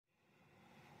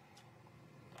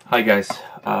Hi guys,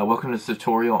 welcome to this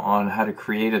tutorial on how to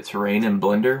create a terrain in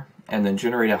Blender and then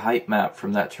generate a height map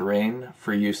from that terrain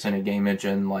for use in a game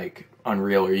engine like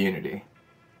Unreal or Unity.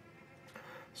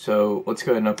 So let's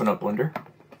go ahead and open up Blender.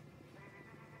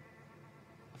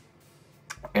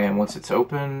 And once it's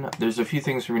open, there's a few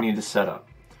things we need to set up.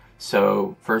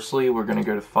 So firstly, we're going to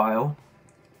go to File,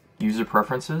 User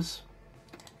Preferences.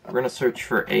 We're going to search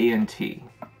for ANT.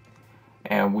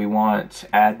 And we want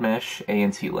Add Mesh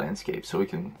ANT Landscape so we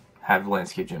can have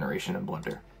landscape generation in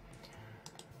Blender.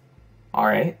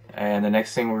 Alright, and the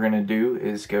next thing we're going to do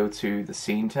is go to the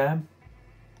Scene tab.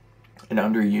 And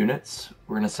under Units,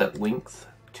 we're going to set Length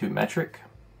to Metric.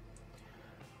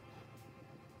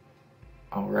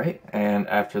 Alright, and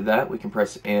after that we can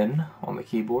press N on the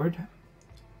keyboard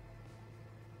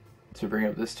to bring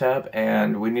up this tab,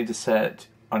 and we need to set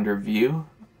under View,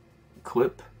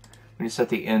 Clip, we need to set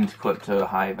the end clip to a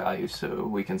high value so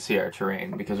we can see our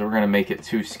terrain, because we're going to make it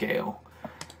to scale,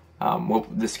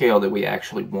 the scale that we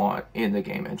actually want in the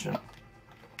game engine.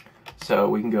 So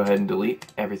we can go ahead and delete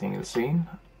everything in the scene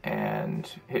and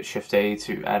hit Shift A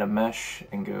to add a mesh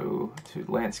and go to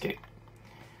landscape.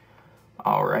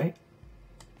 Alright.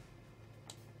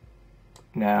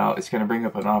 Now it's going to bring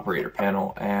up an operator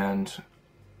panel, and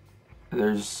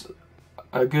there's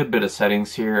a good bit of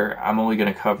settings here. I'm only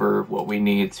going to cover what we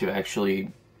need to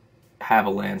actually have a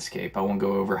landscape. I won't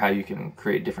go over how you can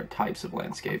create different types of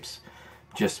landscapes,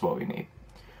 just what we need.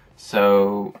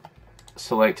 So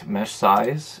select mesh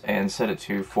size and set it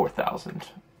to 4,000.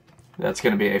 That's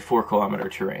going to be a 4-kilometer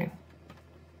terrain.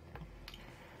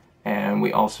 And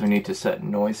we also need to set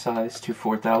noise size to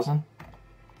 4,000.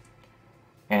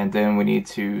 And then we need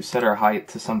to set our height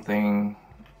to something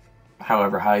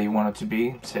however high you want it to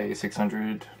be, say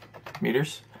 600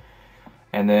 meters.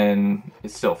 And then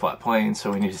it's still a flat plane,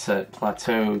 so we need to set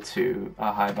plateau to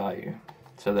a high value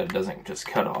so that it doesn't just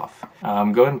cut off.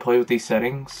 Go ahead and play with these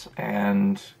settings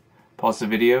and pause the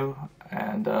video,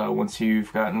 and once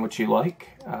you've gotten what you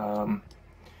like,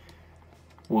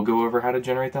 we'll go over how to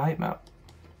generate the height map.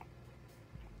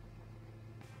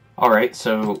 Alright,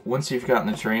 so once you've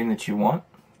gotten the terrain that you want,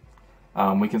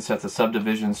 we can set the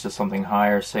subdivisions to something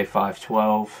higher, say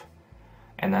 512,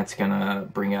 and that's going to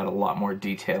bring out a lot more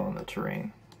detail in the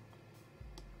terrain.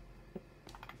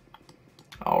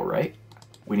 Alright,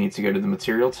 we need to go to the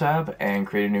Material tab and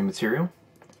create a new material.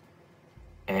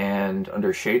 And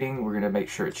under Shading, we're going to make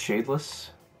sure it's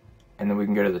shadeless. And then we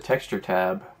can go to the Texture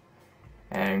tab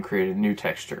and create a new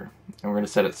texture. And we're going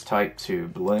to set its type to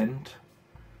Blend.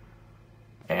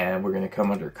 And we're going to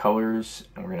come under Colors,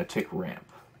 and we're going to tick Ramp.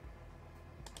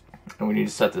 And we need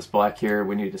to set this black here.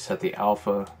 We need to set the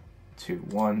alpha to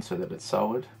 1 so that it's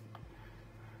solid.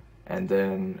 And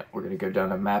then we're going to go down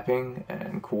to Mapping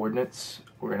and Coordinates.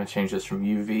 We're going to change this from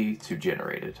UV to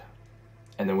Generated.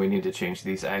 And then we need to change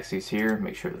these axes here,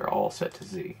 make sure they're all set to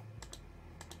Z.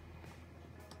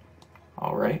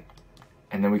 Alright.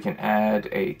 And then we can add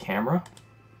a camera.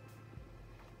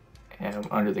 And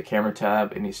under the Camera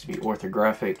tab, it needs to be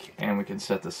orthographic, and we can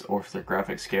set this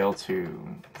orthographic scale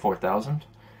to 4,000.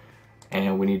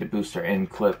 And we need to boost our end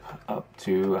clip up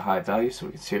to a high value so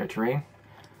we can see our terrain.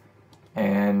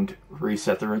 And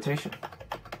reset the rotation.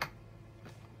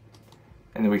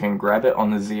 And then we can grab it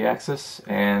on the Z-axis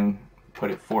and put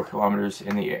it 4 kilometers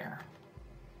in the air.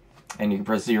 And you can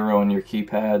press 0 on your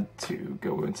keypad to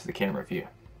go into the camera view.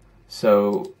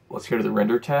 So let's go to the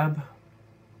Render tab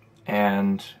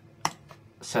and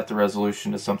set the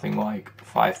resolution to something like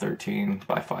 513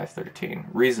 by 513.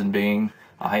 Reason being,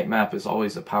 a height map is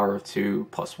always a power of 2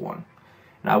 plus 1.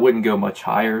 And I wouldn't go much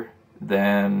higher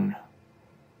than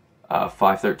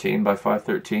 513 by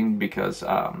 513 because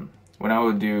when I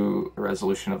would do a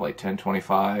resolution of like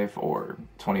 1025 or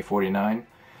 2049,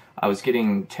 I was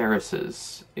getting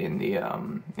terraces in the,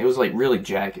 it was like really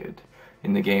jagged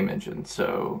in the game engine.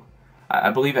 So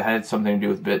I believe it had something to do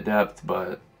with bit depth,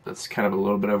 but that's kind of a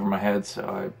little bit over my head,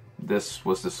 so this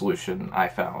was the solution I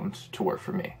found to work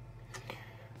for me.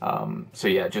 So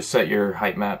yeah, just set your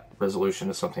height map resolution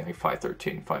to something like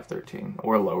 513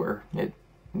 or lower.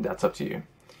 That's up to you.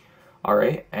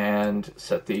 Alright, and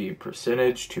set the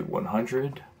percentage to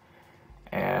 100,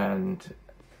 and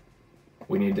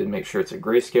we need to make sure it's a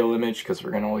grayscale image because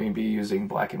we're going to only be using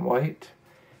black and white,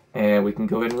 and we can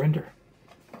go ahead and render.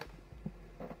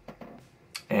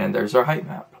 And there's our height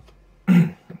map.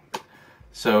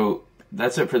 So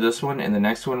that's it for this one. In the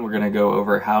next one, we're going to go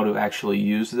over how to actually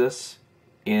use this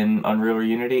in Unreal or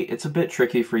Unity. It's a bit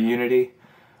tricky for Unity.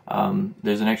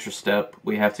 There's an extra step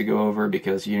we have to go over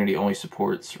because Unity only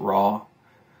supports raw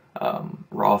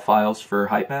files for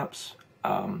height maps.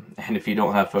 And if you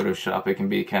don't have Photoshop, it can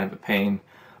be kind of a pain.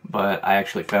 but I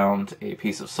actually found a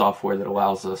piece of software that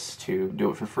allows us to do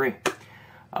it for free.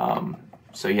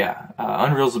 So yeah,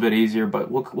 Unreal's a bit easier,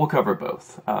 but we'll cover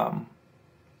both.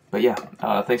 But yeah,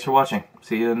 thanks for watching.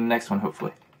 See you in the next one,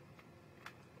 hopefully.